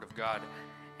God.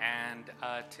 And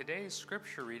today's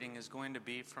scripture reading is going to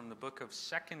be from the book of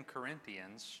 2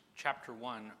 Corinthians, chapter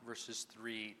 1, verses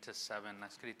 3 to 7. La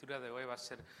escritura de hoy va a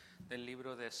ser del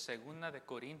libro de Segunda de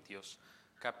Corintios,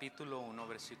 capítulo 1,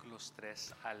 versículos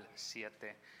 3 al 7.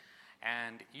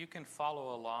 And you can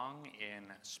follow along in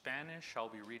Spanish. I'll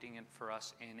be reading it for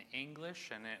us in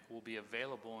English, and it will be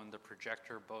available in the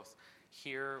projector both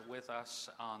here with us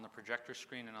on the projector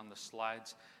screen and on the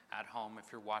slides at home if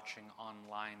you're watching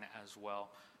online as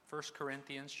well. 1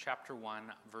 Corinthians chapter 1,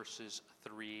 verses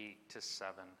 3 to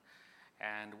 7.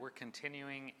 And we're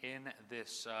continuing in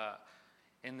this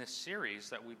series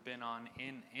that we've been on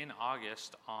in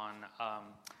August on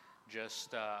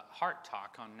heart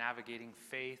talk, on navigating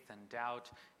faith and doubt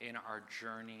in our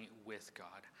journey with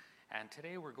God. And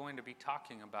today we're going to be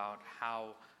talking about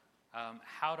how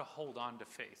to hold on to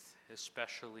faith,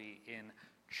 especially in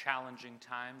challenging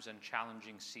times and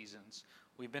challenging seasons.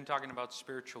 We've been talking about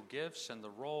spiritual gifts and the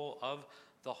role of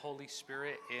the Holy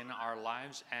Spirit in our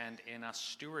lives and in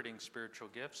us stewarding spiritual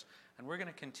gifts. And we're going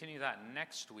to continue that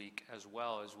next week as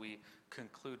well as we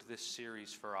conclude this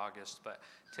series for August. But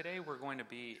today we're going to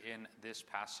be in this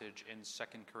passage in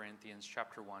 2 Corinthians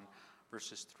chapter 1,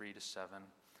 verses 3 to 7.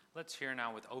 Let's hear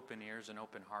now with open ears and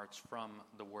open hearts from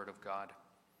the Word of God.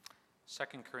 2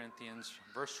 Corinthians,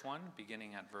 verse 1,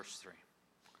 beginning at verse 3.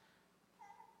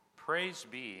 Praise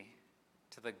be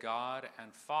to the God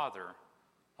and Father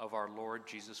of our Lord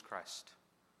Jesus Christ,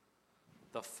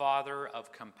 the Father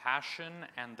of compassion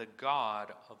and the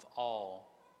God of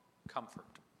all comfort,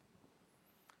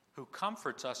 who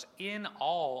comforts us in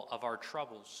all of our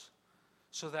troubles,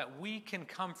 so that we can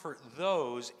comfort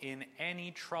those in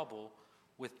any trouble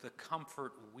with the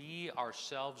comfort we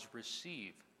ourselves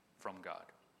receive from God.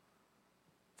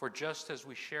 For just as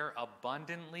we share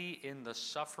abundantly in the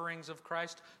sufferings of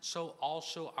Christ, so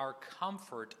also our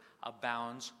comfort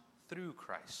abounds through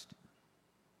Christ.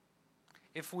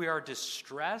 If we are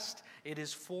distressed, it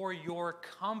is for your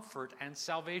comfort and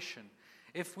salvation.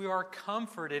 If we are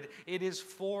comforted, it is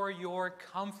for your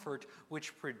comfort,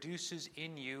 which produces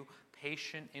in you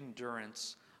patient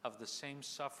endurance of the same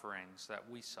sufferings that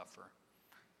we suffer.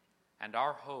 And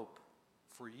our hope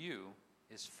for you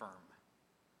is firm.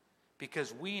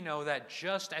 Because we know that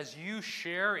just as you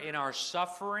share in our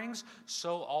sufferings,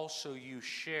 so also you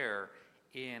share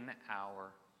in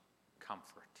our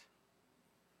comfort.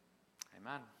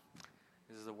 Amen.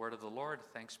 This is the word of the Lord.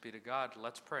 Thanks be to God.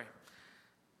 Let's pray.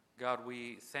 God,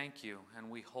 we thank you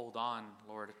and we hold on,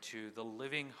 Lord, to the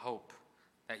living hope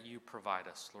that you provide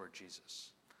us, Lord Jesus.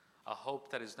 A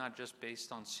hope that is not just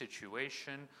based on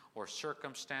situation or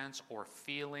circumstance or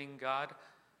feeling, God,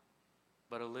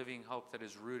 but a living hope that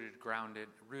is rooted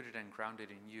and grounded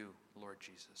in you, Lord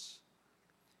Jesus.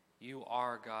 You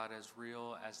are, God, as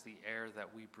real as the air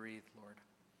that we breathe, Lord.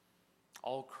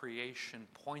 All creation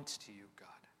points to you, God.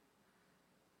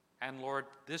 And Lord,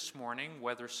 this morning,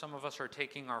 whether some of us are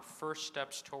taking our first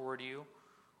steps toward you,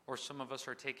 or some of us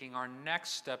are taking our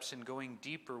next steps in going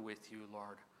deeper with you,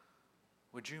 Lord,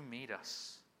 would you meet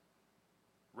us?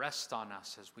 Rest on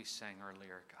us, as we sang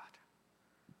earlier, God.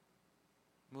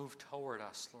 Move toward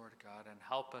us, Lord God, and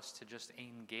help us to just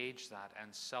engage that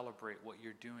and celebrate what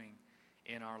you're doing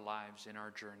in our lives, in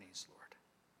our journeys, Lord.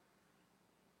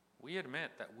 We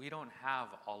admit that we don't have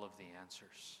all of the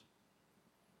answers.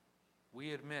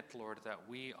 We admit, Lord, that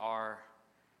we are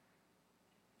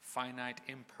finite,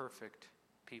 imperfect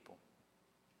people,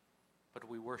 but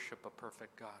we worship a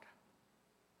perfect God.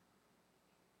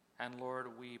 And Lord,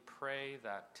 we pray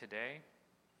that today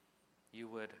you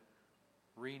would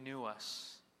renew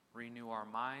us, renew our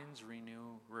minds,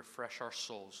 refresh our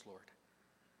souls, Lord.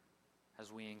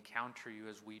 As we encounter you,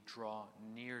 as we draw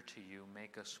near to you,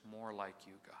 make us more like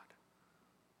you, God.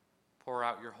 Pour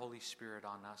out your Holy Spirit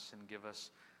on us and give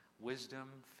us wisdom,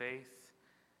 faith,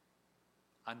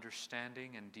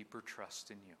 understanding, and deeper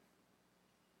trust in you.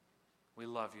 We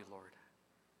love you, Lord,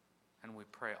 and we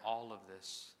pray all of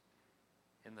this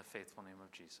in the faithful name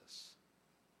of Jesus.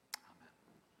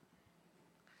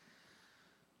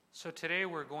 So today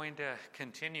we're going to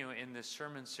continue in this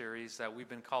sermon series that we've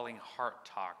been calling Heart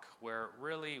Talk, where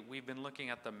really we've been looking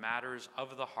at the matters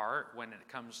of the heart when it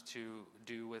comes to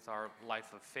do with our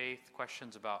life of faith,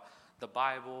 questions about the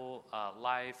Bible,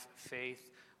 life, faith.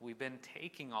 We've been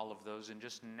taking all of those and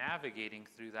just navigating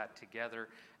through that together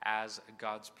as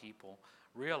God's people,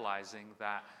 realizing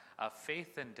that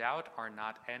faith and doubt are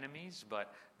not enemies,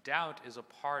 but doubt is a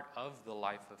part of the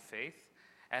life of faith.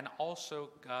 And also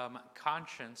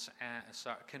conscience, and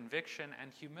conviction,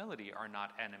 and humility are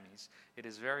not enemies. It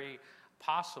is very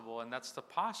possible, and that's the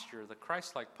posture, the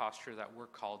Christ-like posture that we're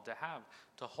called to have,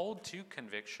 to hold to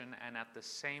conviction and at the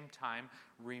same time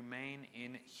remain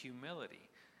in humility,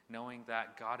 knowing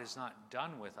that God is not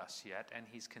done with us yet, and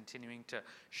he's continuing to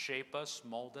shape us,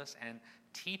 mold us, and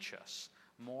teach us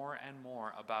more and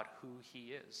more about who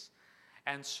he is.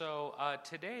 And so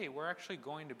today we're actually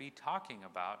going to be talking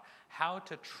about how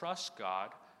to trust God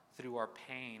through our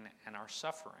pain and our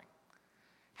suffering.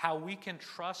 How we can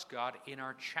trust God in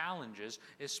our challenges,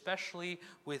 especially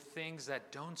with things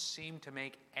that don't seem to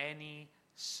make any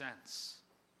sense.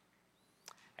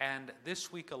 And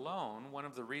this week alone, one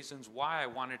of the reasons why I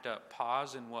wanted to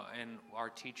pause in our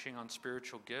teaching on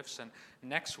spiritual gifts, and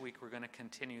next week we're going to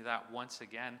continue that once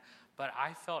again, but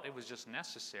I felt it was just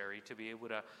necessary to be able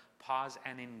to pause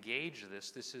and engage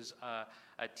this. This is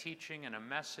a teaching and a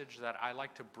message that I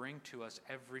like to bring to us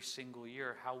every single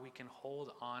year, how we can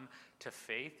hold on to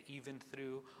faith even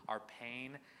through our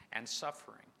pain and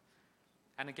suffering.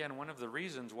 And again, one of the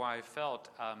reasons why I felt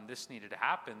this needed to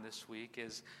happen this week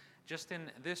is just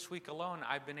in this week alone,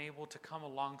 I've been able to come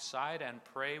alongside and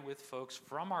pray with folks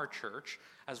from our church,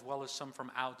 as well as some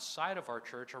from outside of our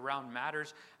church, around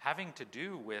matters having to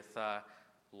do with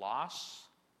loss,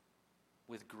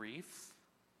 with grief,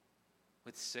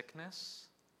 with sickness,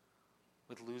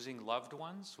 with losing loved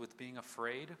ones, with being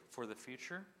afraid for the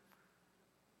future.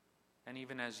 And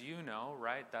even as you know,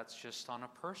 right, that's just on a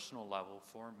personal level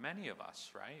for many of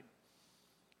us, right?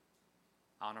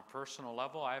 On a personal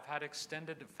level, I've had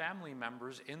extended family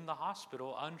members in the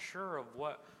hospital unsure of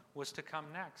what was to come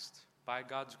next. By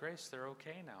God's grace, they're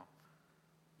okay now.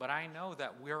 But I know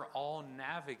that we're all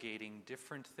navigating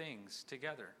different things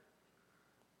together.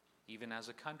 Even as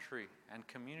a country and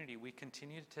community, we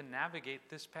continue to navigate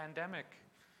this pandemic.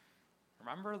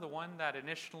 Remember the one that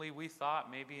initially we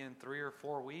thought maybe in 3 or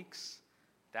 4 weeks,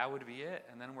 that would be it,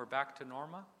 and then we're back to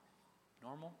normal?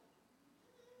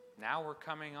 Now we're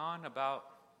coming on about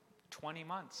 20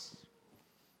 months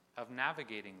of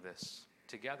navigating this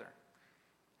together.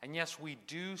 And yes, we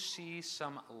do see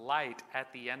some light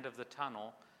at the end of the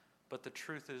tunnel, but the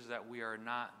truth is that we are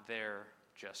not there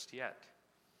just yet.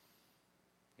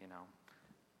 You know,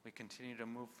 we continue to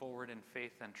move forward in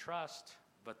faith and trust,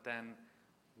 but then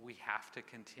we have to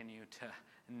continue to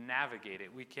navigate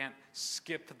it. We can't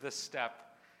skip the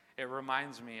step. It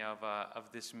reminds me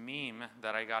of this meme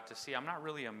that I got to see. I'm not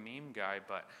really a meme guy,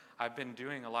 but I've been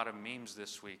doing a lot of memes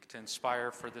this week to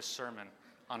inspire for this sermon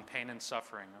on pain and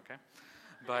suffering, okay?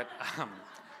 But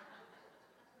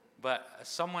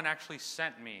someone actually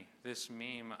sent me this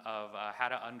meme of how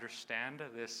to understand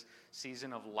this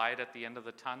season of light at the end of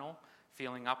the tunnel,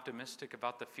 feeling optimistic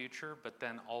about the future, but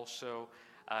then also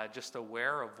just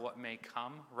aware of what may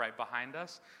come right behind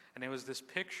us. And it was this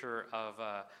picture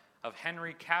of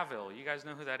Henry Cavill. You guys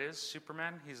know who that is?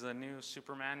 Superman. He's the new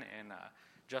Superman in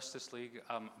Justice League.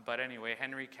 But anyway,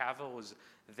 Henry Cavill was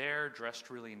there, dressed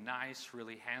really nice,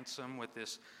 really handsome, with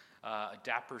this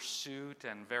dapper suit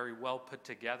and very well put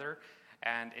together.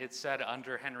 And it said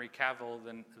under Henry Cavill,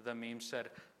 the meme said,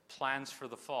 "Plans for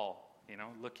the fall,"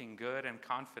 looking good and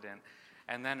confident.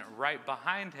 And then right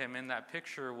behind him in that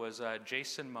picture was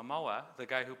Jason Momoa, the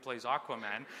guy who plays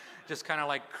Aquaman, just kind of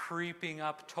like creeping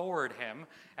up toward him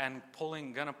and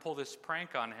gonna pull this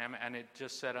prank on him. And it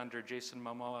just said under Jason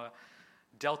Momoa,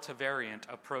 "Delta variant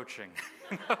approaching."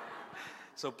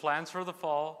 So plans for the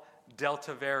fall,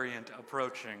 Delta variant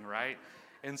approaching, right?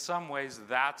 In some ways,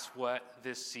 that's what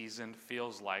this season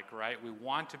feels like, right? We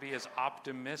want to be as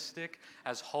optimistic,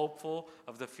 as hopeful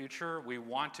of the future. We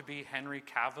want to be Henry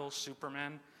Cavill,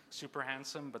 Superman, super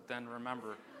handsome, but then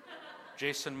remember,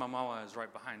 Jason Momoa is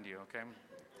right behind you, okay?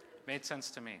 Made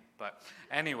sense to me, but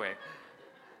anyway,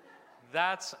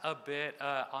 that's a bit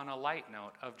on a light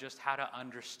note of just how to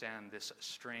understand this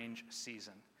strange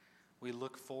season. We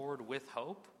look forward with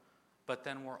hope, but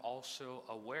then we're also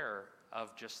aware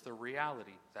of just the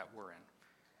reality that we're in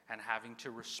and having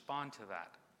to respond to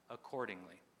that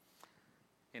accordingly.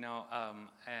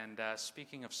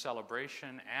 Speaking of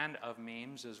celebration and of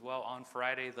memes as well, on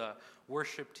Friday, the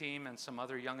worship team and some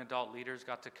other young adult leaders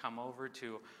got to come over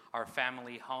to our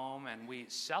family home, and we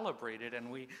celebrated and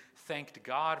we thanked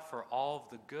God for all of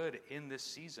the good in this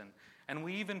season. And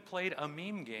we even played a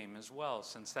meme game as well,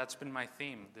 since that's been my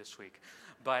theme this week.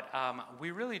 But we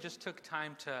really just took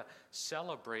time to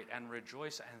celebrate and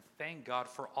rejoice and thank God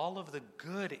for all of the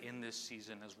good in this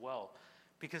season as well.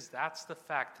 Because that's the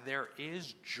fact. There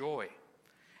is joy.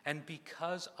 And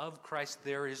because of Christ,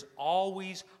 there is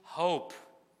always hope.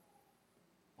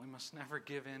 We must never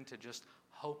give in to just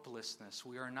hopelessness.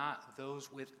 We are not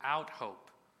those without hope.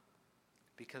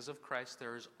 Because of Christ,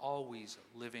 there is always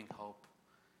living hope.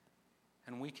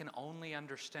 And we can only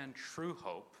understand true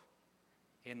hope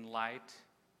in light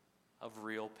of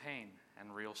real pain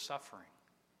and real suffering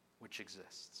which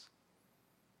exists.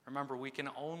 Remember, we can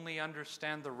only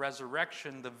understand the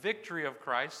resurrection, the victory of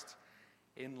Christ,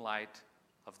 in light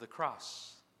of the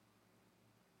cross.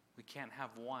 We can't have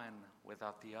one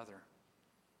without the other.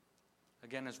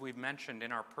 Again, as we've mentioned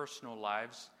in our personal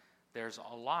lives, there's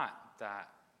a lot that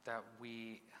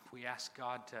we ask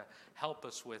God to help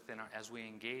us with as we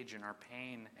engage in our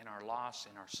pain, in our loss,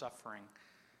 in our suffering.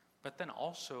 But then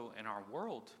also in our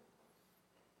world,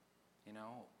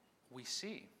 we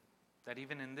see that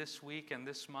even in this week and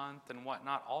this month and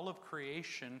whatnot, all of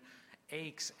creation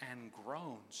aches and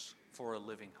groans for a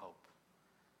living hope.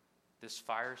 This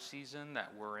fire season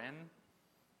that we're in,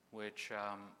 which,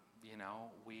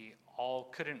 we all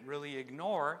couldn't really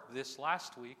ignore this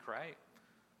last week, right?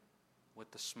 With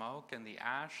the smoke and the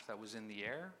ash that was in the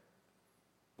air,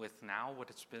 with now what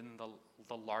it's been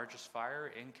the largest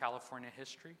fire in California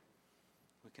history.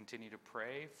 We continue to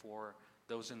pray for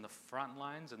those in the front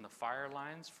lines and the fire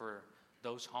lines, for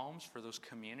those homes, for those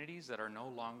communities that are no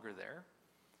longer there.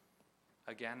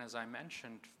 Again, as I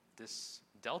mentioned, this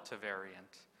Delta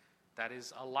variant, that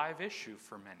is a live issue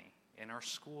for many in our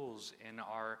schools, in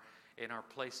our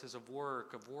places of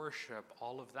work, of worship,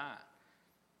 all of that.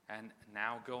 And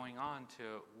now going on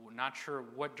to, not sure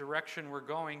what direction we're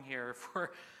going here,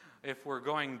 if we're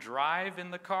going drive in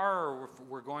the car, or if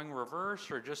we're going reverse,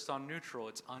 or just on neutral,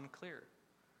 it's unclear.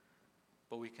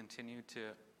 But we continue to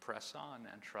press on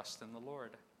and trust in the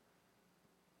Lord.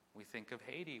 We think of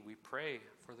Haiti. We pray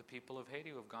for the people of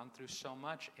Haiti who have gone through so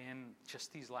much in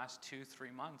just these last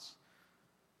 2-3 months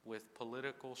with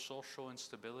political, social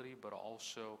instability, but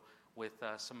also with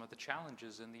some of the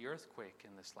challenges in the earthquake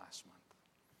in this last month.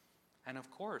 And of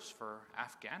course, for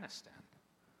Afghanistan,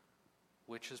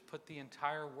 which has put the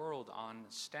entire world on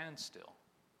standstill,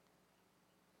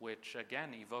 which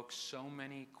again evokes so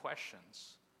many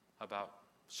questions about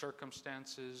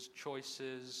circumstances,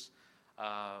 choices,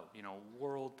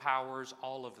 world powers,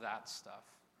 all of that stuff.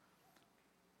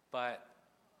 But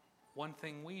one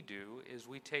thing we do is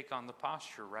we take on the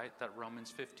posture, right, that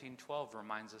Romans 15:12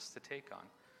 reminds us to take on.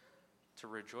 To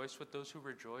rejoice with those who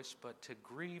rejoice, but to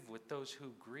grieve with those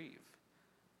who grieve.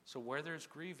 So where there's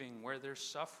grieving, where there's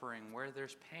suffering, where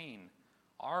there's pain,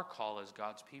 our call as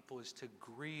God's people is to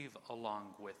grieve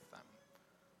along with them,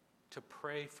 to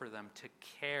pray for them, to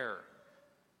care.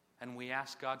 And we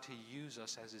ask God to use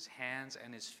us as His hands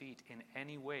and His feet in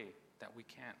any way that we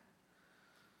can.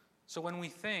 So when we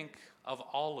think of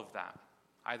all of that,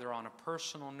 either on a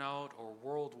personal note or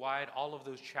worldwide, all of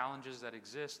those challenges that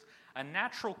exist, a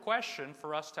natural question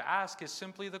for us to ask is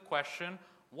simply the question,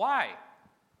 why?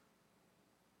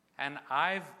 And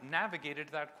I've navigated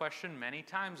that question many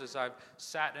times as I've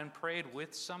sat and prayed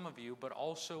with some of you, but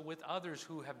also with others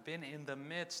who have been in the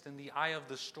midst, in the eye of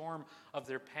the storm of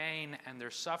their pain and their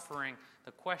suffering.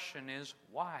 The question is,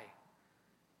 why?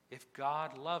 If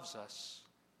God loves us,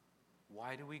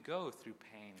 why do we go through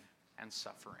pain and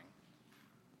suffering?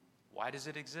 Why does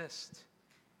it exist?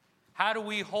 How do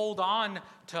we hold on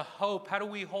to hope? How do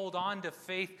we hold on to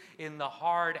faith in the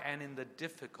hard and in the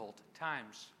difficult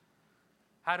times?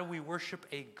 How do we worship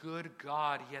a good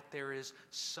God, yet there is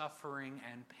suffering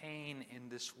and pain in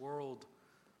this world?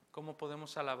 ¿Cómo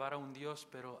podemos alabar a un Dios,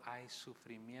 pero hay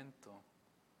sufrimiento?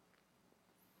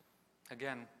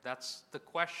 Again, that's the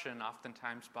question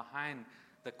oftentimes behind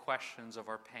the questions of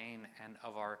our pain and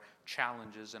of our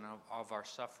challenges and of our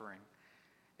suffering.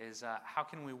 Is how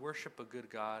can we worship a good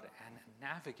God and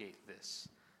navigate this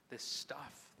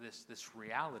stuff, this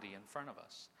reality in front of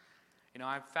us?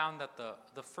 I've found that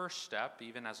the first step,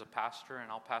 even as a pastor,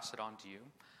 and I'll pass it on to you,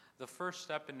 the first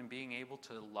step in being able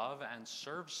to love and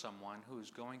serve someone who is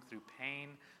going through pain,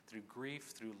 through grief,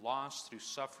 through loss, through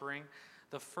suffering,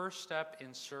 the first step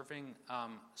in serving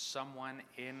someone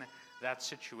in that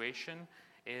situation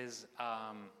is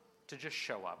to just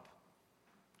show up.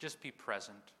 Just be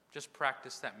present. Just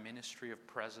practice that ministry of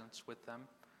presence with them.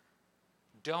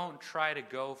 Don't try to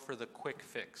go for the quick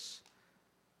fix.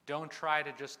 Don't try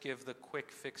to just give the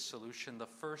quick fix solution. The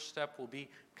first step will be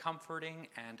comforting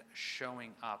and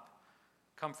showing up.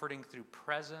 Comforting through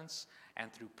presence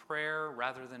and through prayer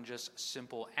rather than just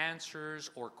simple answers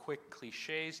or quick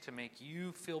cliches to make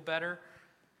you feel better.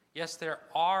 Yes, there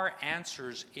are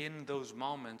answers in those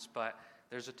moments, but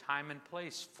there's a time and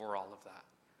place for all of that.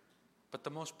 But the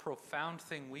most profound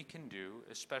thing we can do,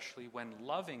 especially when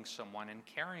loving someone and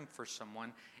caring for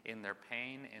someone in their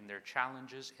pain, in their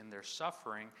challenges, in their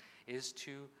suffering, is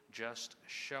to just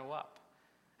show up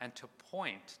and to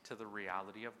point to the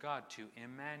reality of God, to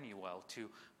Emmanuel, to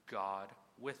God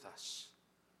with us.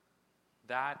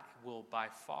 that will by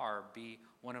far be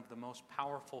one of the most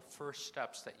powerful first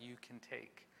steps that you can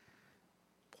take,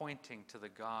 pointing to the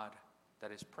God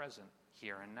that is present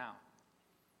here and now.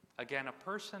 Again, a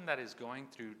person that is going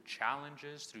through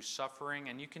challenges, through suffering,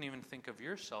 and you can even think of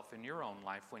yourself in your own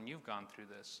life when you've gone through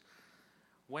this.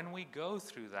 When we go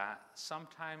through that,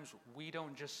 sometimes we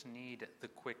don't just need the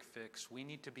quick fix. We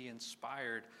need to be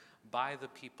inspired by the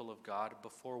people of God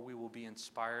before we will be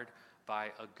inspired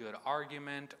by a good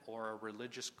argument or a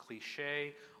religious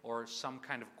cliche or some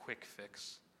kind of quick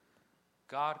fix.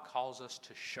 God calls us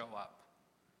to show up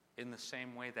in the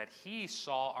same way that He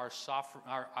saw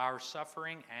our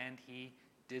suffering and He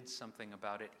did something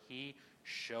about it. He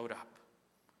showed up.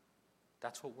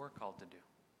 That's what we're called to do.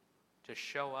 To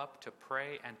show up, to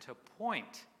pray, and to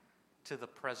point to the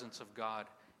presence of God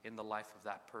in the life of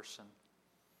that person.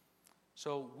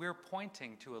 So we're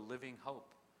pointing to a living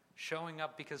hope, showing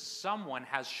up because someone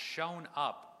has shown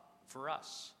up for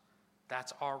us.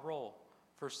 That's our role,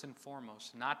 first and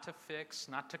foremost. Not to fix,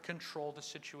 not to control the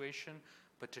situation,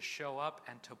 but to show up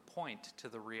and to point to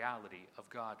the reality of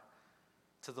God,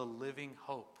 to the living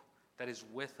hope that is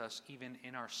with us even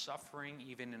in our suffering,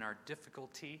 even in our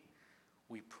difficulty.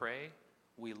 We pray,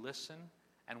 we listen,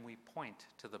 and we point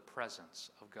to the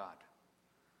presence of God.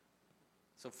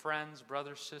 So friends,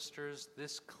 brothers, sisters,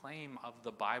 this claim of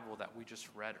the Bible that we just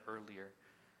read earlier,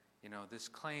 this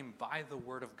claim by the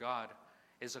Word of God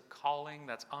is a calling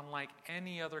that's unlike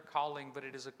any other calling, but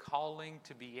it is a calling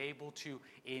to be able to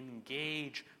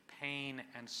engage pain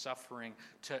and suffering,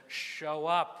 to show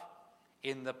up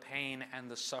in the pain and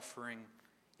the suffering,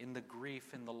 in the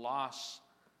grief, in the loss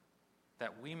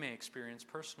that we may experience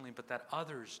personally, but that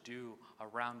others do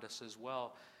around us as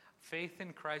well. Faith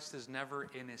in Christ is never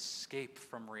an escape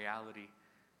from reality.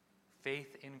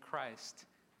 Faith in Christ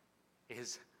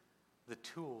is the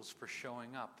tools for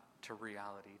showing up to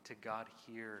reality, to God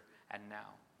here and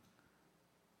now.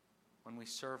 When we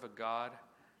serve a God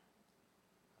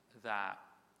that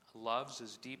loves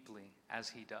as deeply as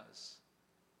He does,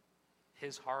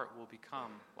 His heart will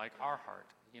become like our heart.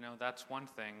 That's one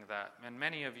thing that, and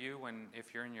many of you,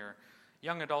 if you're in your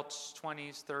young adults,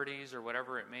 20s, 30s, or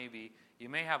whatever it may be, you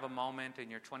may have a moment in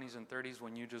your 20s and 30s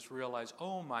when you just realize,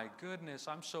 oh my goodness,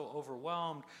 I'm so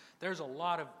overwhelmed. There's a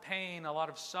lot of pain, a lot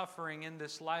of suffering in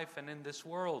this life and in this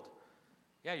world.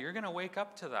 Yeah, you're going to wake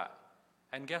up to that.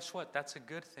 And guess what? That's a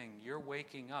good thing. You're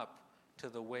waking up to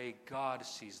the way God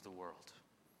sees the world.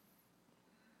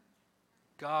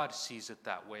 God sees it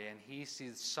that way, and He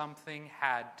sees something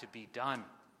had to be done.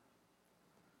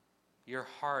 Your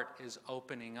heart is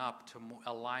opening up to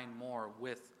align more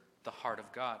with the heart of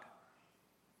God.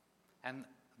 And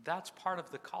that's part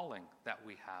of the calling that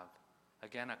we have.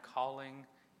 Again, a calling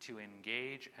to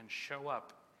engage and show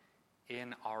up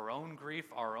in our own grief,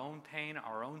 our own pain,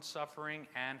 our own suffering,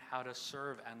 and how to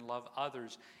serve and love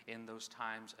others in those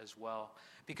times as well.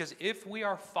 Because if we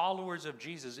are followers of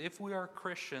Jesus, if we are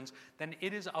Christians, then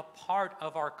it is a part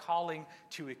of our calling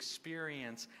to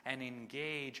experience and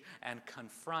engage and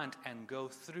confront and go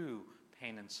through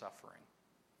pain and suffering.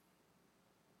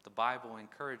 The Bible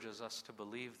encourages us to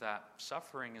believe that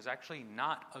suffering is actually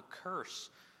not a curse,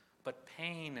 but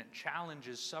pain,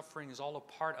 challenges, suffering is all a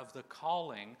part of the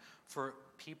calling for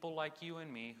people like you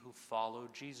and me who follow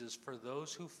Jesus, for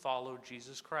those who follow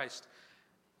Jesus Christ.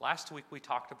 Last week we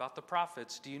talked about the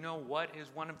prophets. Do you know what is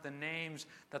one of the names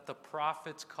that the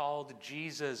prophets called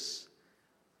Jesus?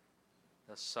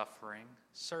 The suffering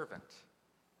servant.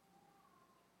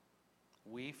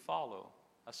 We follow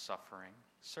a suffering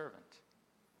servant.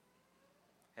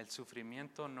 El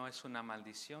sufrimiento no es una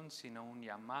maldición, sino un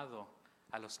llamado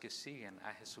a los que siguen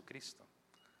a Jesucristo.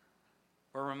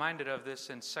 We're reminded of this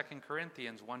in 2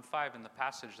 Corinthians 1:5 in the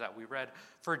passage that we read.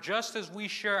 For just as we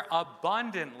share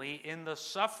abundantly in the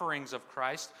sufferings of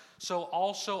Christ, so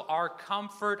also our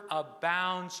comfort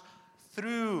abounds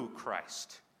through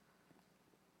Christ.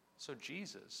 So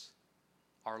Jesus,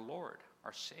 our Lord,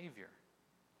 our Savior,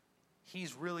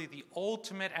 He's really the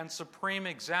ultimate and supreme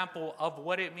example of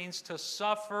what it means to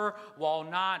suffer while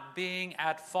not being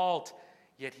at fault,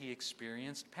 yet He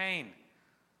experienced pain.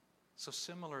 So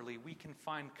similarly, we can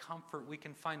find comfort, we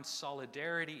can find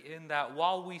solidarity in that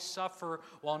while we suffer,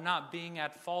 while not being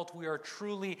at fault, we are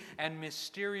truly and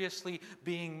mysteriously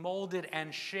being molded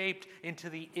and shaped into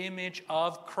the image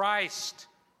of Christ.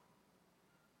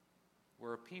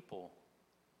 We're a people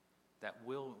that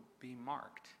will be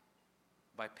marked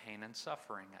by pain and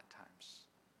suffering at times.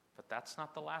 But that's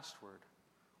not the last word.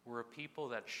 We're a people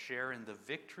that share in the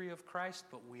victory of Christ,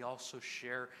 but we also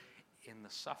share in the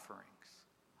sufferings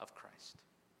of Christ.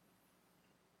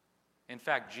 In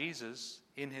fact, Jesus,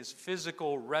 in His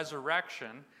physical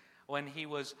resurrection, when he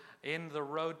was in the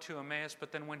road to Emmaus,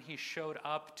 but then when he showed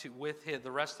up with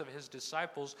the rest of his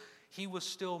disciples, he was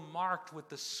still marked with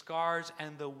the scars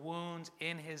and the wounds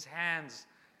in his hands.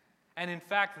 And in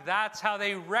fact, that's how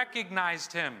they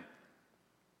recognized him,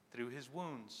 through his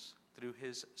wounds, through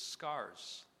his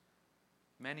scars.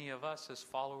 Many of us as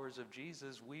followers of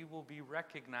Jesus, we will be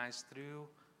recognized through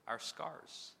our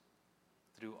scars,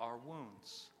 through our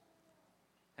wounds,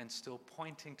 and still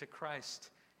pointing to Christ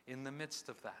in the midst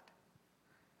of that.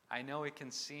 I know it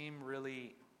can seem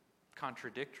really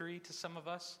contradictory to some of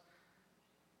us,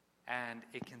 and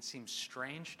it can seem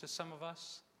strange to some of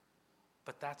us,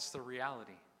 but that's the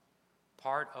reality.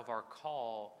 Part of our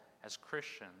call as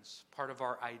Christians, part of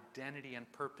our identity and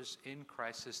purpose in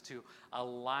Christ is to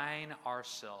align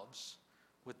ourselves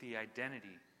with the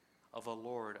identity of a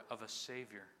Lord, of a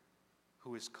Savior,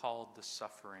 who is called the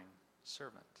suffering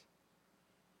servant.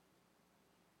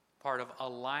 Part of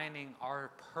aligning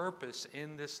our purpose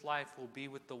in this life will be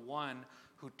with the one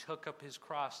who took up his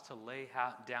cross to lay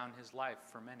down his life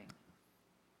for many.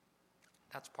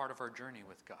 That's part of our journey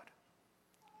with God.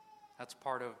 That's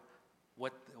part of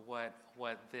what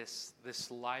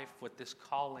this life, what this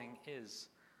calling is.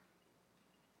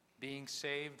 Being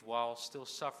saved while still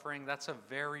suffering, that's a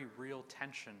very real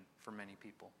tension for many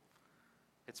people.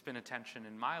 It's been a tension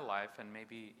in my life and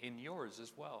maybe in yours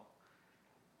as well.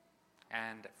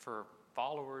 And for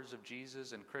followers of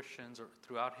Jesus and Christians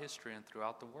throughout history and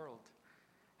throughout the world,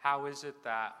 how is it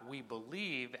that we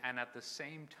believe and at the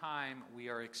same time we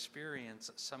are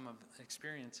experiencing some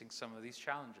of these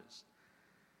challenges?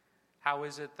 How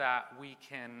is it that we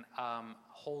can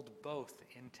hold both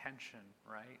in tension,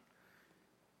 right?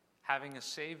 Having a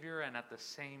Savior and at the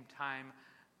same time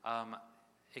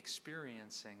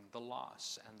experiencing the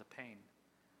loss and the pain.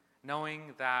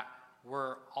 Knowing that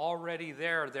we're already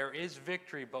there. There is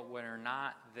victory, but we're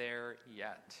not there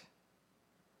yet.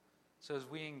 So as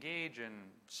we engage in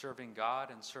serving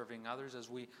God and serving others, as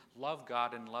we love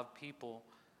God and love people,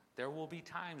 there will be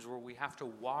times where we have to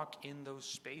walk in those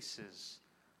spaces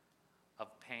of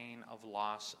pain, of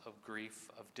loss, of grief,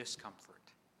 of discomfort.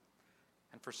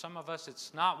 And for some of us,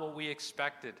 it's not what we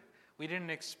expected. We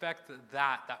didn't expect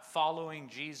that following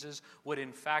Jesus would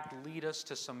in fact lead us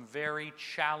to some very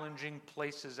challenging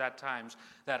places at times,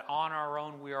 that on our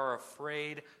own we are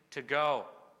afraid to go.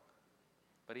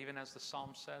 But even as the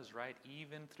psalm says, right,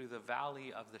 even through the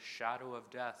valley of the shadow of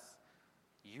death,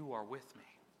 you are with me.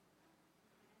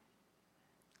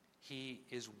 He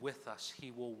is with us. He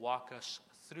will walk us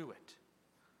through it.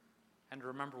 And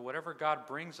remember, whatever God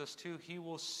brings us to, He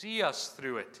will see us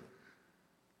through it.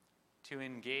 To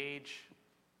engage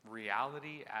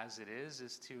reality as it is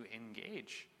to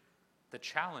engage the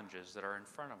challenges that are in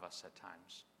front of us at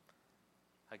times.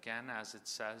 Again, as it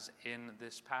says in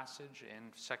this passage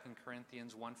in 2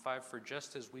 Corinthians 1:5, for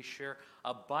just as we share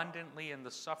abundantly in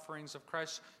the sufferings of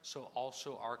Christ, so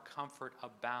also our comfort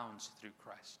abounds through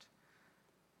Christ.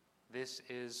 This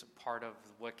is part of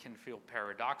what can feel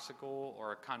paradoxical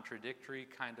or a contradictory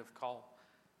kind of call.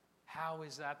 How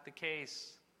is that the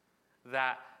case?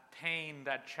 That pain,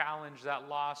 that challenge, that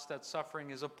loss, that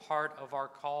suffering is a part of our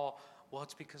call. Well,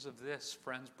 it's because of this,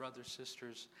 friends, brothers,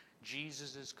 sisters.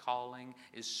 Jesus' calling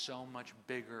is so much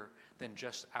bigger than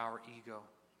just our ego.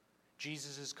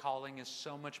 Jesus' calling is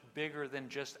so much bigger than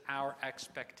just our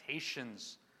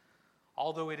expectations.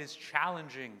 Although it is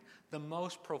challenging, the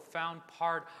most profound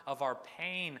part of our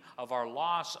pain, of our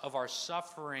loss, of our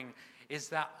suffering, is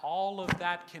that all of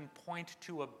that can point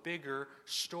to a bigger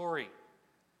story.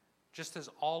 Just as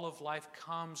all of life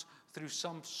comes through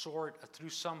some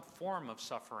form of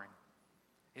suffering.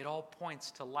 It all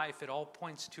points to life. It all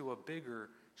points to a bigger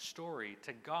story,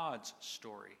 to God's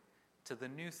story, to the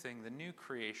new thing, the new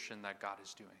creation that God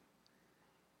is doing.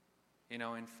 You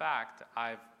know, in fact,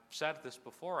 I've said this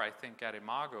before, I think, at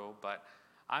Imago, but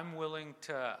I'm willing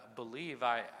to believe,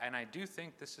 and I do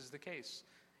think this is the case.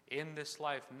 In this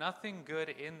life, nothing good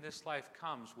in this life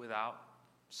comes without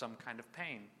some kind of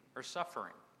pain or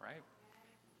suffering, right?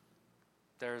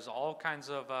 There's all kinds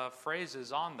of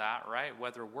phrases on that, right?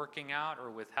 Whether working out or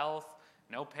with health,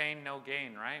 no pain, no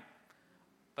gain, right?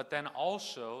 But then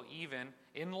also, even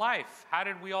in life, how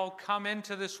did we all come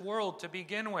into this world to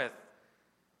begin with?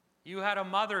 You had a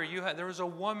mother, there was a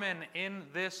woman in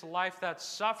this life that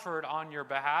suffered on your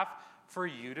behalf for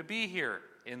you to be here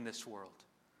in this world.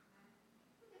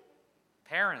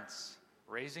 Parents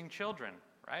raising children,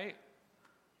 right?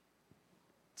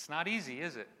 It's not easy,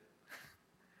 is it?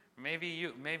 Maybe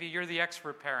you're the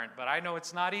expert parent, but I know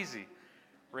it's not easy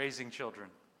raising children.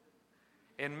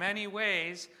 In many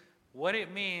ways, what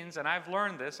it means, and I've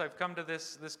learned this, I've come to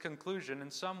this conclusion, in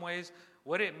some ways,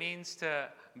 what it means to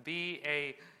be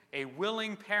a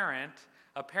willing parent.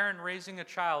 A parent raising a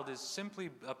child is simply,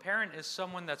 a parent is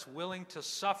someone that's willing to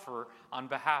suffer on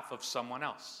behalf of someone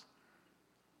else.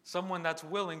 Someone that's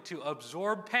willing to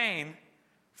absorb pain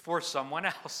for someone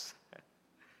else.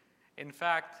 In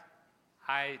fact,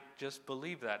 I just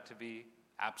believe that to be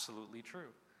absolutely true.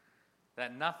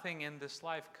 That nothing in this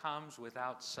life comes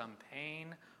without some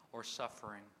pain or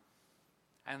suffering.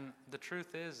 And the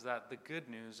truth is that the good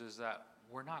news is that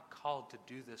we're not called to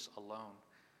do this alone.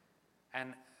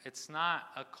 And it's not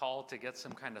a call to get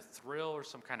some kind of thrill or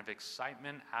some kind of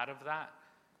excitement out of that,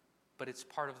 but it's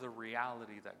part of the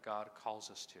reality that God calls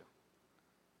us to.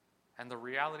 And the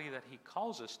reality that he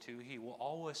calls us to, he will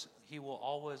always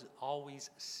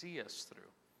see us through,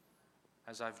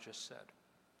 as I've just said.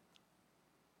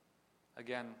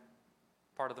 Again,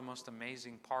 part of the most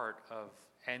amazing part of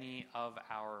any of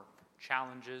our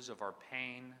challenges, of our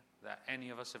pain that any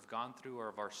of us have gone through, or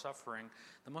of our suffering,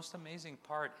 the most amazing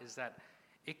part is that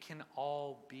it can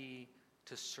all be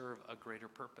to serve a greater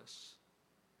purpose.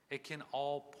 It can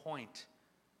all point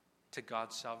to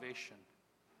God's salvation,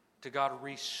 to God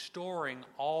restoring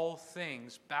all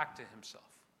things back to himself.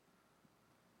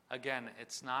 Again,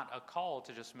 it's not a call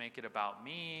to just make it about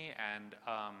me and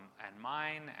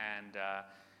mine, and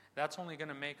that's only going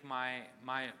to make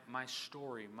my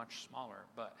story much smaller.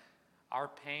 But our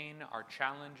pain, our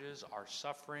challenges, our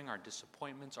suffering, our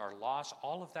disappointments, our loss,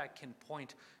 all of that can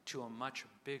point to a much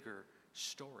bigger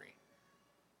story.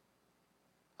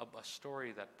 A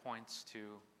story that points to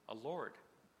a Lord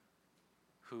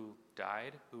who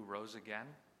died, who rose again,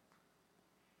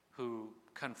 who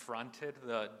confronted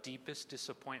the deepest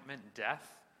disappointment,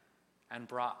 death, and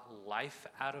brought life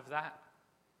out of that.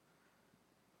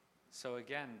 So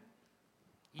again,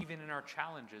 even in our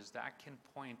challenges, that can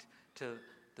point to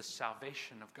the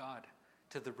salvation of God,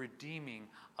 to the redeeming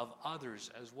of others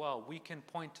as well. We can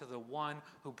point to the one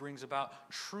who brings about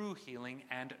true healing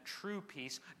and true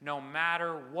peace, no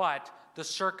matter what the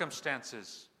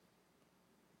circumstances.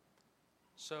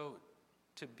 So,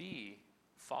 to be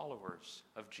followers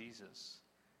of Jesus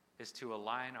is to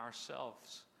align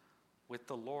ourselves with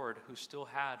the Lord who still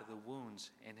had the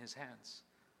wounds in his hands,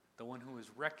 the one who is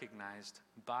recognized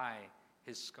by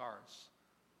his scars,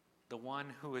 the one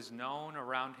who is known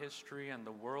around history and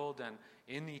the world and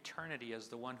in eternity as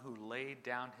the one who laid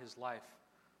down his life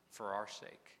for our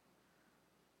sake.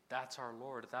 That's our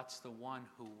Lord. That's the one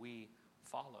who we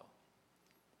follow.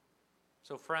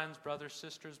 So friends, brothers,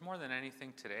 sisters, more than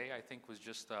anything today, I think was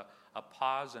just a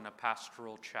pause and a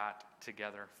pastoral chat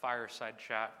together, fireside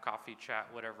chat, coffee chat,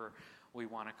 whatever we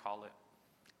want to call it.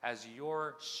 As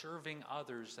you're serving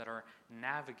others that are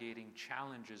navigating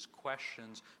challenges,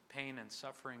 questions, pain, and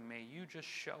suffering, may you just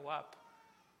show up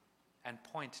and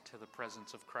point to the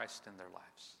presence of Christ in their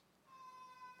lives.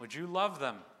 Would you love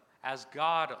them as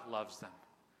God loves them?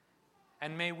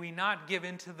 And may we not give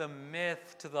into the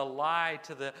myth, to the lie,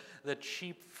 to the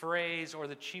cheap phrase or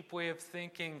the cheap way of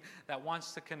thinking that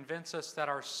wants to convince us that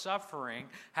our suffering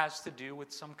has to do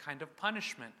with some kind of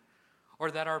punishment, or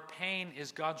that our pain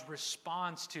is God's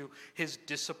response to his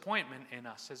disappointment in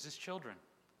us as his children.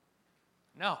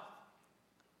 No.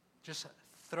 Just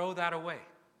throw that away.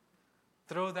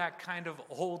 Throw that kind of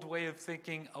old way of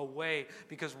thinking away,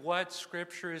 because what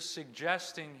Scripture is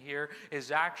suggesting here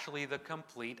is actually the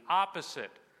complete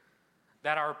opposite.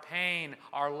 That our pain,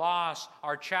 our loss,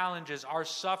 our challenges, our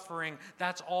suffering,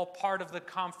 that's all part of the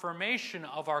confirmation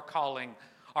of our calling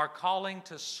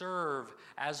to serve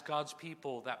as God's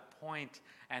people that point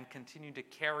and continue to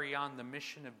carry on the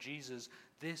mission of Jesus.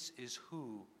 This is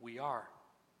who we are.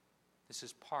 This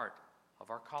is part of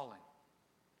our calling.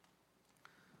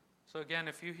 So again,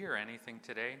 if you hear anything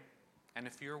today, and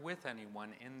if you're with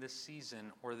anyone in this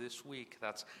season or this week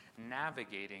that's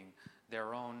navigating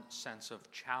their own sense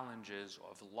of challenges,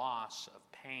 of loss, of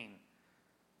pain,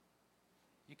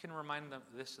 you can remind them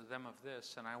of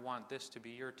this, and I want this to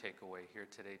be your takeaway here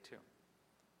today too.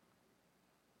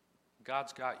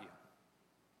 God's got you.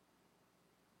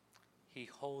 He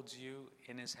holds you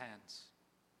in his hands.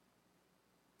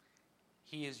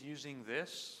 He is using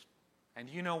this, and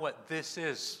you know what this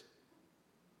is.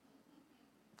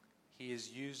 He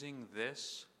is using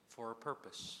this for a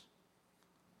purpose,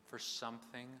 for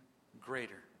something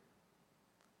greater.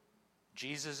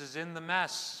 Jesus is in the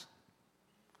mess,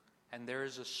 and there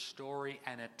is a story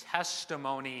and a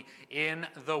testimony in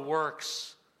the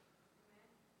works.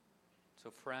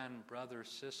 So friend, brother,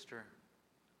 sister,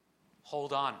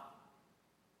 hold on.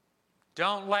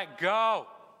 Don't let go.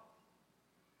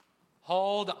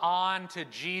 Hold on to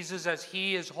Jesus as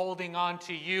he is holding on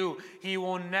to you. He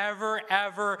will never,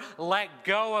 ever let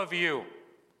go of you.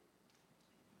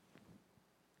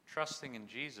 trusting in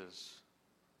Jesus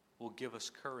will give us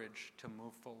courage to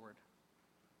move forward.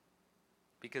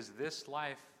 Because this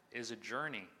life is a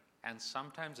journey, and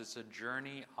sometimes it's a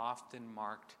journey often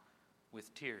marked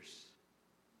with tears.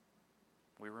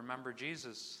 We remember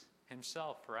Jesus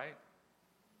himself, right?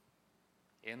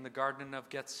 In the Garden of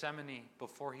Gethsemane,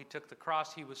 before he took the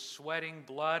cross, he was sweating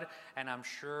blood, and I'm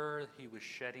sure he was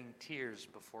shedding tears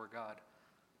before God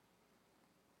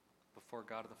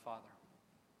the Father.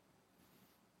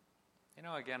 You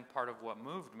know, again, part of what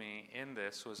moved me in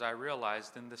this was I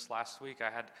realized in this last week I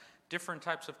had different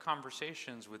types of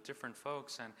conversations with different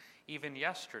folks, and even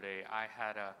yesterday I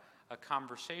had a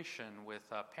conversation with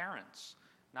parents,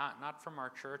 not from our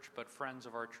church, but friends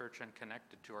of our church and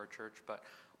connected to our church, but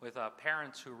with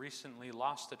parents who recently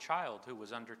lost a child who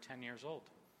was under 10 years old.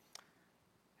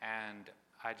 And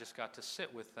I just got to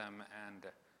sit with them and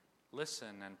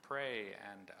listen and pray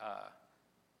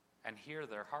and hear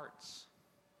their hearts.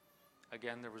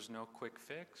 Again, there was no quick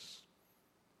fix.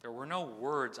 There were no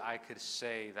words I could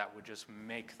say that would just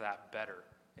make that better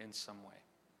in some way.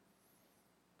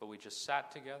 But we just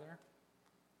sat together,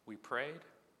 we prayed,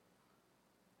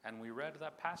 and we read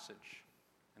that passage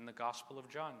in the Gospel of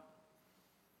John,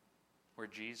 where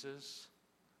Jesus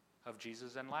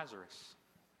and Lazarus.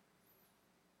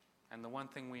 And the one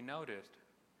thing we noted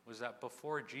was that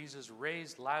before Jesus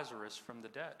raised Lazarus from the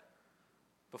dead,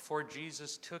 before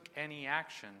Jesus took any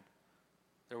action,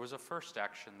 there was a first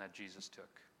action that Jesus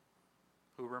took.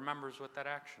 Who remembers what that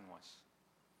action was?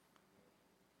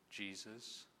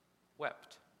 Jesus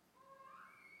wept.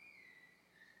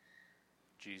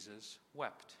 Jesus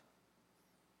wept.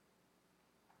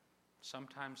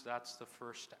 Sometimes that's the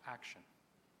first action.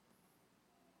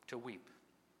 To weep.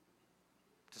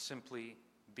 To simply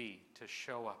be. To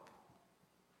show up.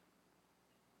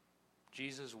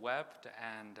 Jesus wept,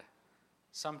 and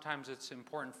sometimes it's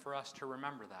important for us to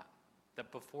remember that. That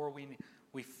before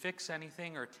we fix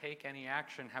anything or take any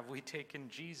action, have we taken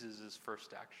Jesus'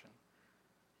 first action?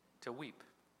 To weep.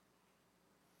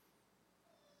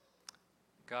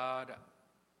 God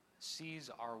sees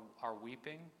our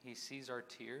weeping. He sees our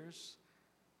tears.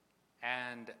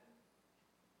 And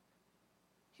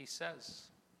he says,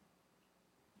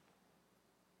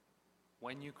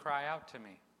 when you cry out to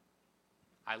me,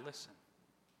 I listen.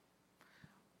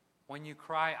 When you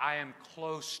cry, I am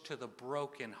close to the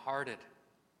brokenhearted.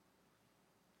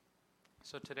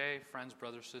 So today, friends,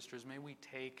 brothers, sisters, may we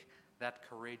take that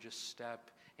courageous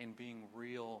step in being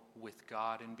real with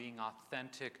God, in being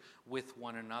authentic with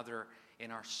one another,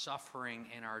 in our suffering,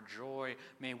 in our joy.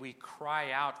 May we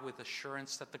cry out with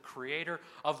assurance that the Creator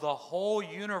of the whole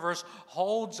universe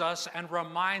holds us and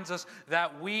reminds us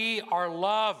that we are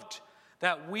loved,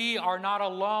 that we are not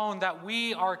alone, that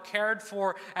we are cared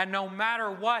for, and no matter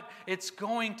what, it's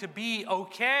going to be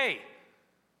okay.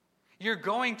 You're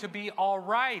going to be all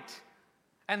right.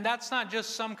 And that's not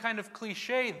just some kind of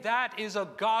cliche. That is a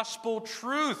gospel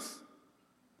truth.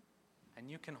 And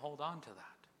you can hold on to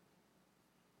that.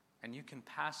 And you can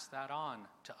pass that on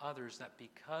to others, that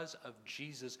because of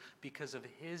Jesus, because of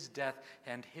his death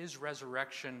and his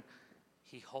resurrection,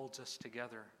 he holds us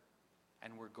together.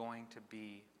 And we're going to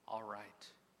be all right.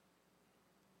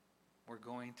 We're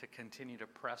going to continue to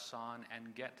press on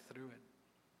and get through it.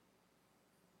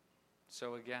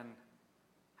 So again,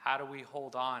 how do we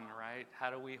hold on, right? How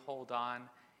do we hold on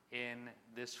in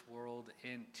this world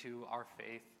into our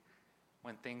faith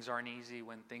when things aren't easy,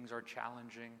 when things are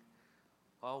challenging?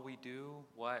 Well, we do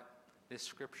what this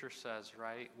scripture says,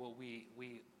 right? Well,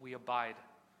 we abide.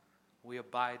 We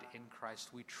abide in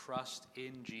Christ. We trust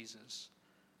in Jesus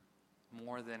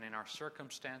more than in our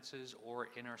circumstances or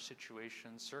in our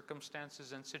situations.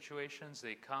 Circumstances and situations,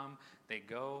 they come, they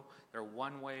go. They're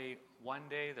one way one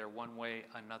day, they're one way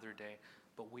another day.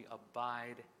 But we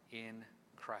abide in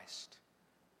Christ.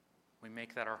 We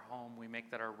make that our home. We make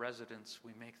that our residence.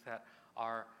 We make that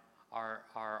our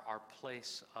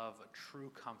place of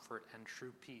true comfort and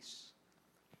true peace.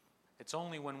 It's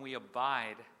only when we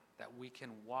abide that we can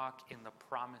walk in the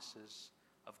promises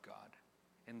of God,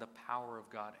 in the power of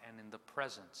God, and in the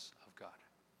presence of God.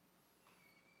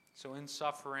 So in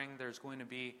suffering, there's going to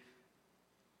be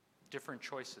different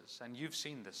choices. And you've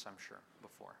seen this, I'm sure,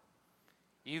 before.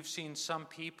 You've seen some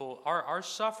people, our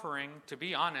suffering, to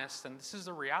be honest, and this is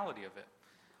the reality of it,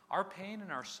 our pain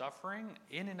and our suffering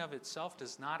in and of itself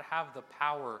does not have the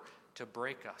power to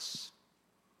break us.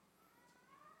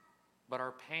 But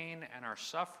our pain and our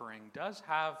suffering does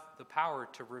have the power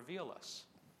to reveal us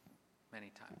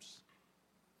many times.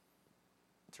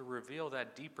 To reveal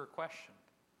that deeper question.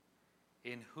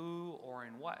 In who or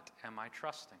in what am I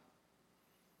trusting?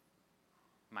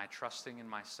 Am I trusting in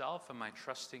myself? Am I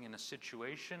trusting in a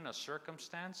situation, a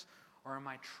circumstance? Or am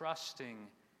I trusting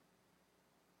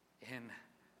in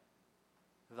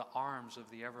the arms of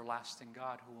the everlasting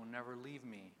God who will never leave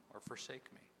me or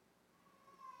forsake me?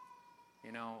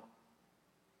 You know,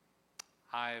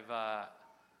 I've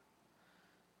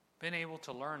been able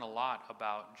to learn a lot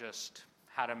about just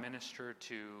how to minister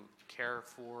to care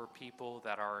for people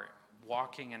that are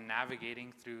walking and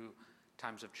navigating through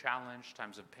times of challenge,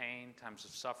 times of pain, times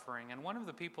of suffering. And one of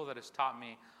the people that has taught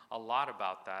me a lot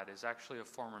about that is actually a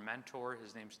former mentor.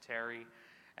 His name's Terry,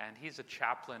 and he's a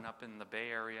chaplain up in the Bay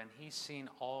Area, and he's seen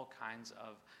all kinds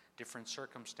of different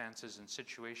circumstances and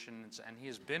situations, and he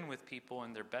has been with people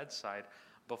in their bedside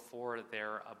before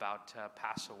they're about to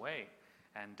pass away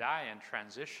and die and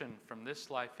transition from this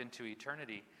life into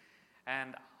eternity.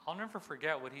 And I'll never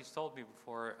forget what he's told me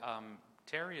before.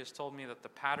 Terry has told me that the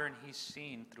pattern he's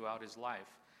seen throughout his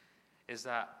life is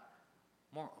that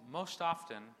most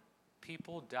often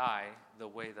people die the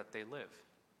way that they live.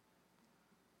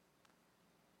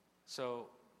 So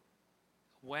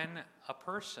when a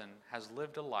person has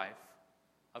lived a life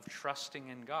of trusting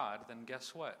in God, then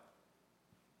guess what?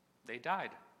 They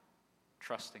died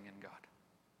trusting in God.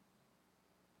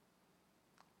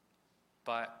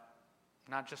 But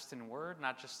not just in word,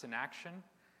 not just in action.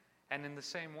 And in the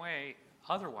same way,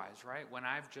 otherwise, right? When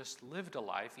I've just lived a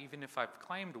life, even if I've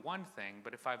claimed one thing,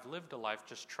 but if I've lived a life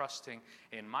just trusting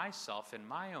in myself, in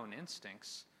my own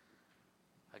instincts,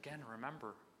 again,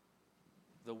 remember,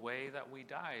 the way that we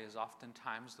die is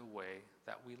oftentimes the way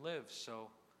that we live. So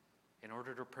in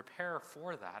order to prepare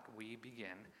for that, we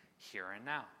begin here and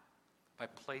now by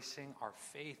placing our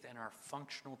faith and our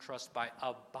functional trust, by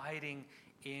abiding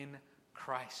in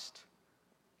Christ.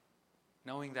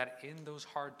 Knowing that in those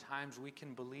hard times we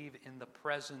can believe in the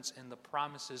presence and the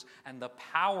promises and the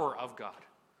power of God.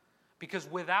 Because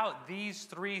without these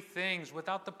three things,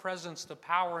 without the presence, the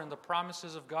power, and the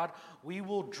promises of God, we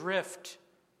will drift.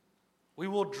 We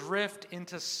will drift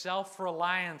into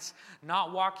self-reliance,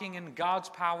 not walking in God's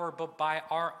power, but by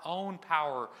our own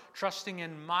power, trusting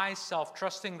in myself,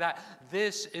 trusting that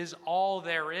this is all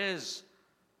there is.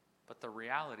 But the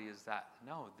reality is that,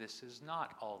 no, this is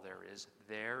not all there is.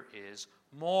 There is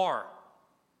more.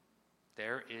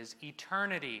 There is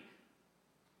eternity.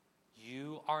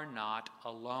 You are not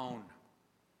alone.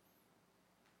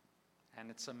 And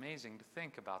it's amazing to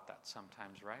think about that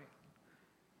sometimes, right?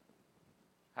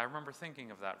 I remember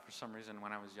thinking of that for some reason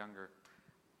when I was younger.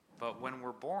 But when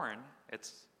we're born,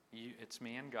 it's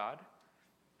me and God.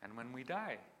 And when we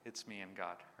die, it's me and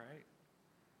God, right?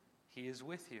 He is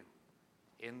with you.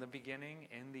 In the beginning,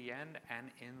 in the end,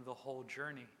 and in the whole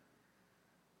journey.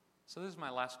 So this is my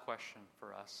last question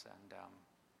for us, and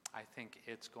I think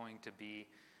it's going to be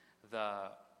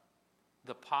the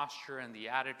posture and the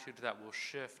attitude that will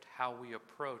shift how we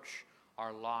approach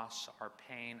our loss, our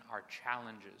pain, our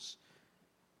challenges,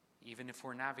 even if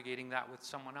we're navigating that with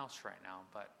someone else right now.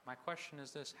 But my question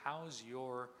is this: how's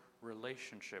your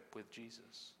relationship with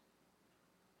Jesus?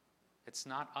 It's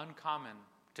not uncommon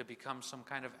to become some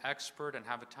kind of expert and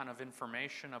have a ton of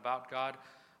information about God,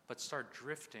 but start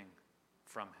drifting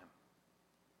from Him.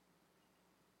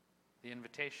 The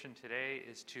invitation today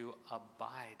is to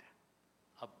abide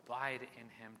in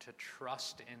Him, to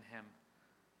trust in Him,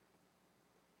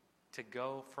 to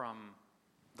go from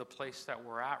the place that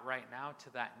we're at right now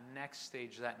to that next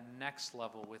stage, that next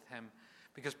level with Him.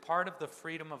 Because part of the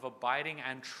freedom of abiding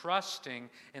and trusting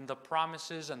in the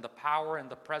promises and the power and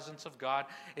the presence of God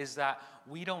is that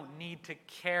we don't need to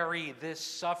carry this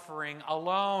suffering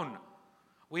alone.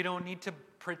 We don't need to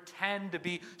pretend to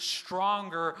be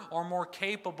stronger or more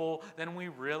capable than we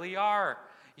really are.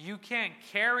 You can't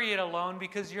carry it alone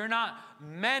because you're not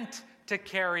meant to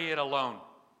carry it alone.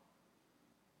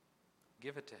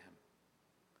 Give it to Him.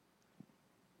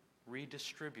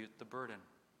 Redistribute the burden.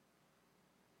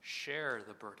 Share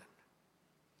the burden,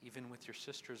 even with your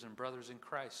sisters and brothers in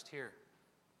Christ here.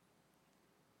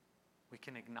 We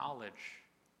can acknowledge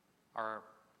our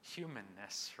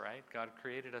humanness, right? God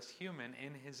created us human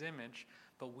in His image,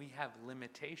 but we have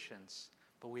limitations,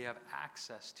 but we have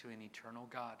access to an eternal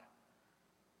God.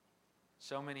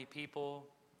 So many people,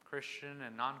 Christian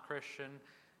and non-Christian,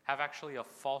 have actually a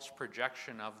false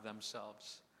projection of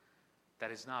themselves that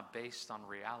is not based on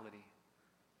reality.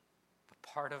 But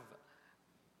part of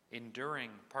enduring,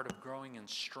 part of growing in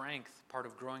strength, part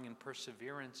of growing in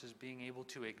perseverance is being able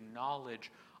to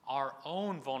acknowledge our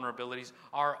own vulnerabilities,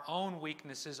 our own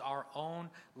weaknesses, our own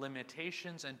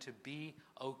limitations, and to be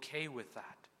okay with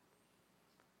that.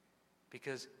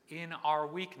 Because in our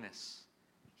weakness,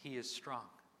 He is strong.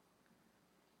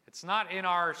 It's not in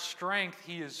our strength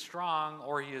He is strong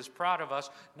or He is proud of us.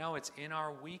 No, it's in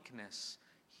our weakness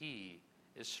He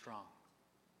is strong.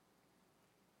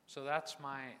 So that's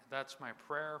my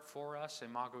prayer for us,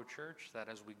 Imago Church, that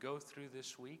as we go through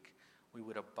this week, we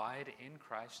would abide in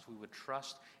Christ, we would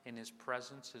trust in His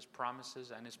presence, His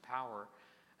promises, and His power.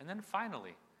 And then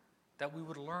finally, that we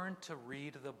would learn to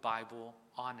read the Bible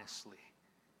honestly.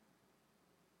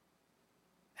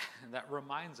 And that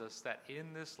reminds us that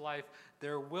in this life,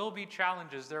 there will be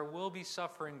challenges, there will be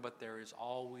suffering, but there is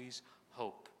always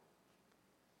hope,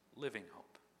 living hope.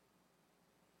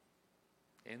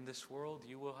 In this world,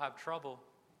 you will have trouble.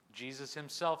 Jesus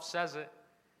Himself says it.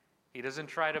 He doesn't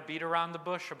try to beat around the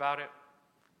bush about it.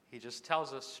 He just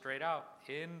tells us straight out,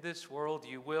 in this world,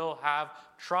 you will have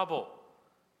trouble.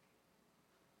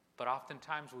 But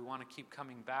oftentimes, we want to keep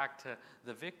coming back to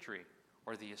the victory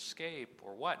or the escape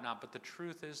or whatnot. But the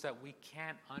truth is that we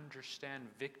can't understand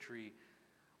victory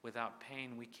without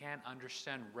pain. We can't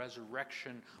understand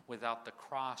resurrection without the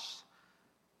cross.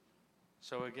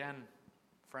 So again,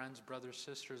 friends, brothers,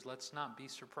 sisters, let's not be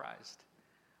surprised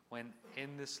when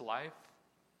in this life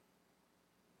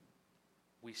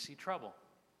we see trouble.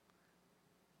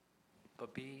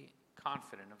 But be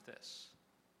confident of this.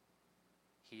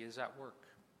 He is at work.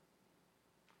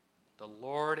 The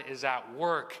Lord is at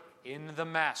work in the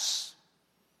mess.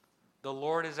 The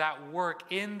Lord is at work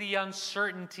in the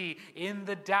uncertainty, in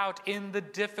the doubt, in the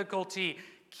difficulty.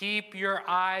 Keep your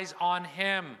eyes on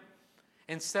Him.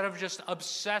 Instead of just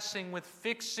obsessing with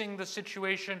fixing the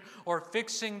situation or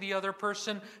fixing the other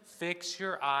person, fix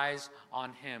your eyes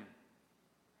on Him.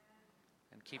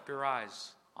 And keep your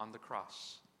eyes on the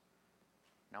cross,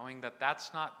 knowing that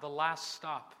that's not the last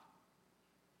stop.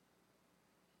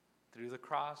 Through the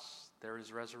cross, there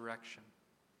is resurrection.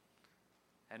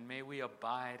 And may we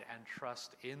abide and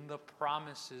trust in the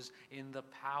promises, in the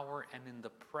power, and in the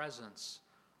presence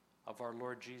of our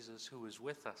Lord Jesus, who is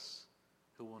with us,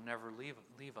 who will never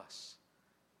leave us.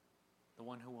 The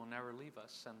one who will never leave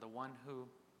us, and the one who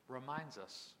reminds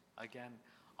us, again,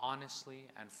 honestly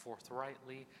and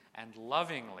forthrightly and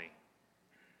lovingly,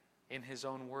 in His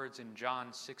own words in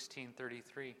John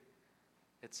 16:33.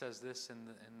 It says this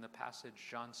in the passage,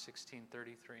 John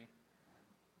 16:33.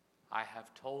 I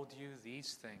have told you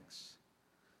these things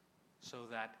so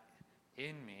that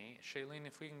in me, Shailene,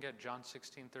 if we can get John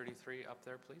 16:33 up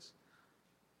there, please.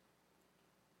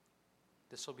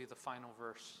 This will be the final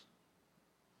verse.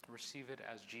 Receive it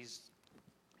as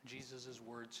Jesus'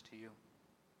 words to you.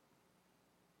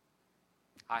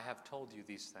 I have told you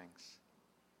these things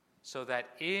so that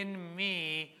in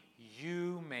me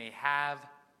you may have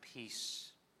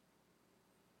peace.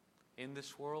 In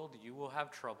this world you will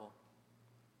have trouble.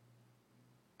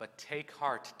 But take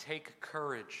heart, take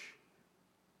courage.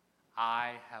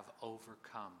 I have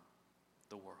overcome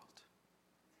the world.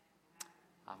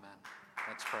 Amen.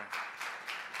 Let's pray.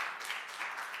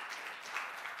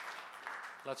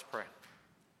 Let's pray.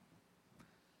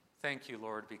 Thank you,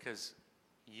 Lord, because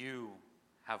you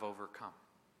have overcome.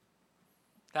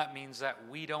 That means that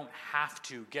we don't have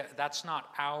to that's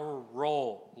not our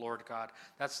role, Lord God.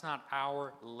 That's not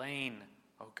our lane,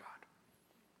 oh God.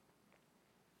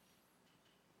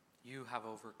 You have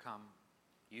overcome.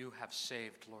 You have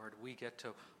saved, Lord. We get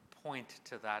to point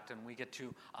to that, and we get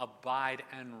to abide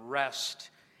and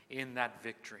rest in that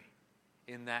victory,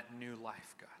 in that new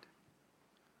life, God.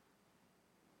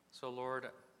 So,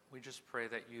 Lord, we just pray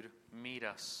that you'd meet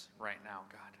us right now,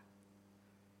 God.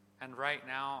 And right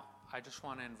now, I just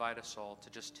want to invite us all to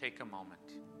just take a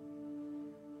moment.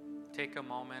 Take a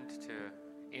moment to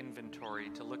inventory,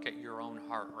 to look at your own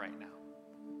heart right now.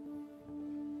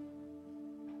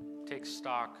 Take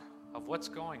stock of what's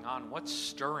going on, what's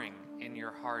stirring in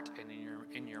your heart and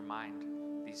in your mind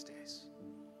these days.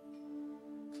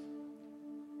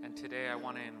 And today I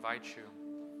want to invite you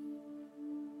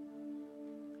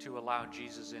to allow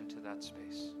Jesus into that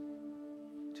space,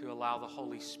 to allow the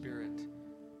Holy Spirit,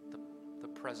 the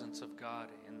presence of God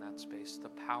in that space, the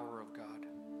power of God,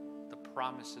 the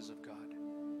promises of God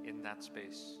in that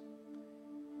space.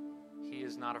 He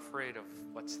is not afraid of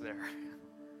what's there.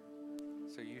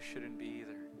 So you shouldn't be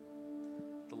either.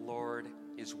 The Lord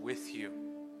is with you.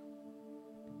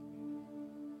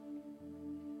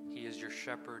 He is your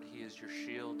shepherd. He is your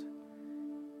shield.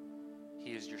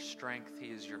 He is your strength. He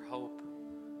is your hope.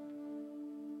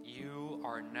 You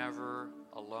are never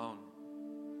alone.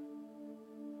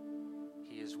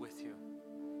 He is with you.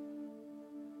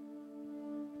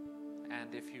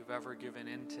 And if you've ever given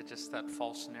in to just that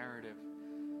false narrative,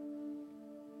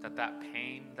 that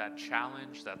pain, that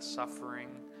challenge, that suffering,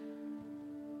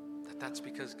 that's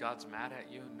because God's mad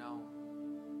at you. No,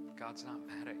 God's not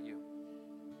mad at you.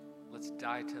 Let's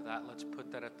die to that. Let's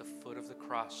put that at the foot of the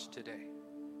cross today.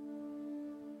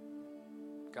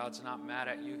 God's not mad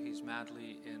at you. He's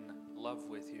madly in love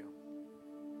with you.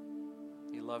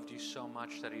 He loved you so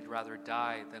much that he'd rather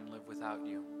die than live without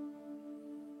you.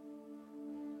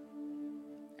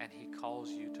 And he calls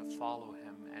you to follow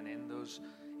him. And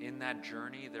in that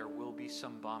journey, there will be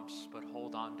some bumps, but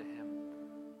hold on to him,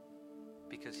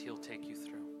 because he'll take you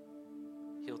through.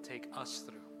 He'll take us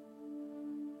through.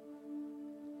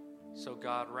 So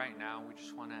God, right now, we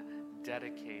just want to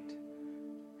dedicate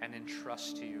and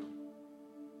entrust to you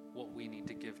what we need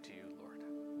to give to you, Lord.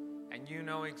 And you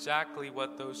know exactly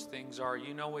what those things are.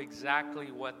 You know exactly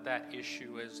what that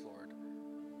issue is, Lord.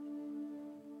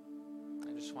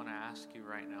 I just want to ask you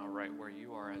right now, right where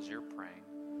you are as you're praying,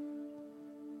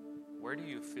 where do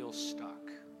you feel stuck?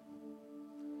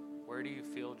 Where do you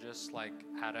feel just like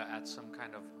at some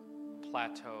kind of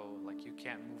plateau, like you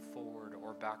can't move forward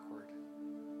or backward?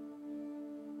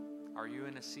 Are you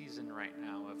in a season right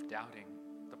now of doubting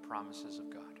the promises of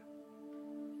God?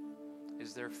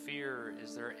 Is there fear?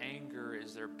 Is there anger?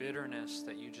 Is there bitterness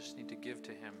that you just need to give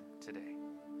to him today?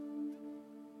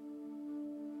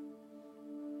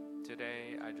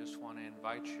 Today, I just want to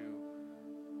invite you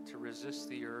to resist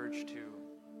the urge to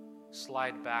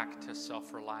slide back to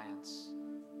self-reliance.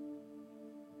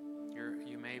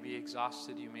 You may be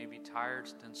exhausted, you may be tired,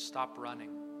 then stop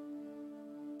running.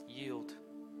 Yield,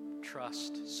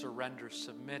 trust, surrender,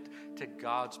 submit to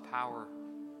God's power.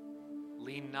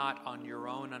 Lean not on your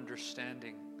own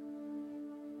understanding.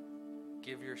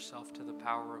 Give yourself to the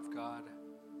power of God,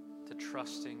 to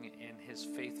trusting in his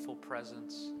faithful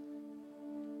presence,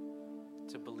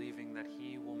 to believing that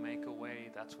he will make a way.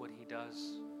 That's what he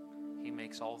does. He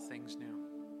makes all things new.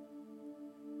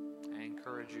 I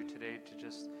encourage you today to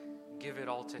just give it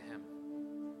all to him.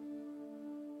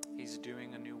 He's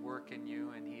doing a new work in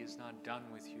you, and he is not done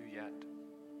with you yet.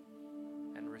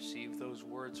 And receive those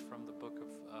words from the book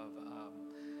of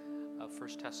 1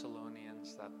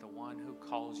 Thessalonians, that the one who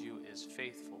calls you is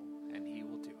faithful, and he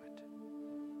will do it.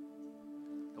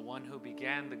 The one who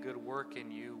began the good work in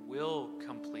you will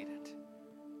complete it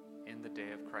in the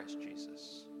day of Christ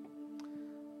Jesus.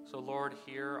 So Lord,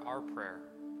 hear our prayer.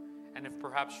 And if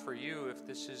perhaps for you, if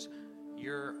this is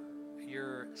your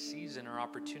season or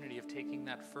opportunity of taking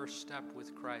that first step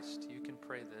with Christ, you can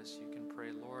pray this. You can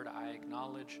pray, Lord, I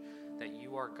acknowledge that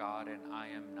you are God and I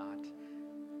am not.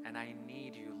 And I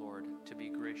need you, Lord, to be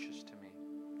gracious to me,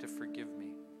 to forgive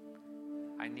me.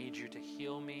 I need you to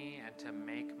heal me and to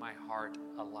make my heart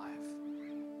alive.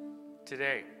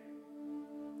 Today,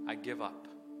 I give up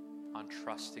on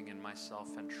trusting in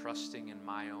myself and trusting in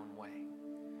my own way.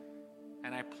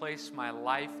 And I place my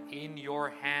life in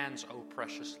your hands, O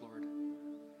precious Lord.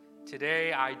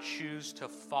 Today I choose to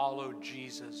follow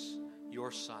Jesus,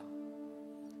 your Son,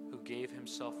 who gave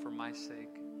himself for my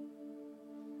sake.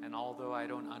 And although I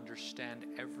don't understand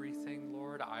everything,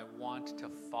 Lord, I want to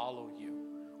follow you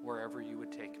wherever you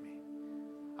would take me.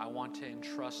 I want to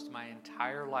entrust my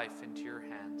entire life into your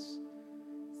hands.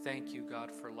 Thank you,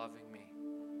 God, for loving me.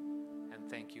 And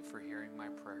thank you for hearing my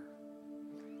prayer.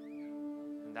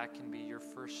 And that can be your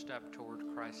first step toward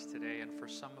Christ today. And for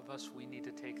some of us, we need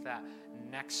to take that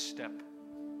next step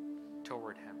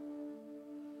toward him.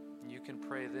 And you can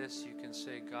pray this. You can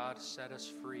say, God, set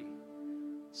us free.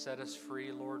 Set us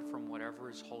free, Lord, from whatever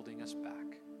is holding us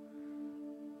back.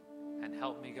 And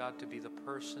help me, God, to be the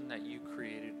person that you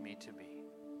created me to be.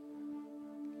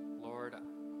 Lord,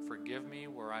 forgive me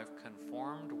where I've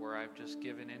conformed, where I've just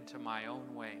given into my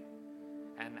own way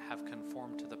and have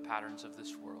conformed to the patterns of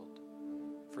this world.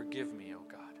 Forgive me, O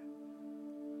God.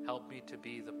 Help me to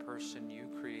be the person you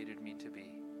created me to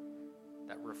be,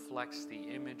 that reflects the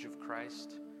image of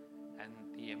Christ and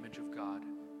the image of God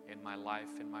in my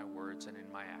life, in my words, and in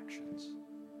my actions.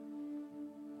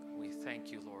 We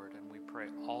thank you, Lord, and we pray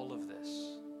all of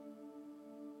this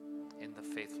in the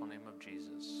faithful name of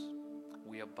Jesus.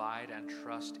 We abide and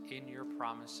trust in your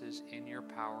promises, in your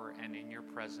power, and in your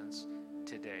presence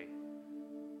today.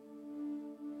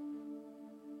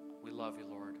 We love you,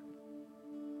 Lord.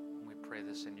 And we pray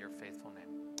this in your faithful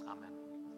name. Amen.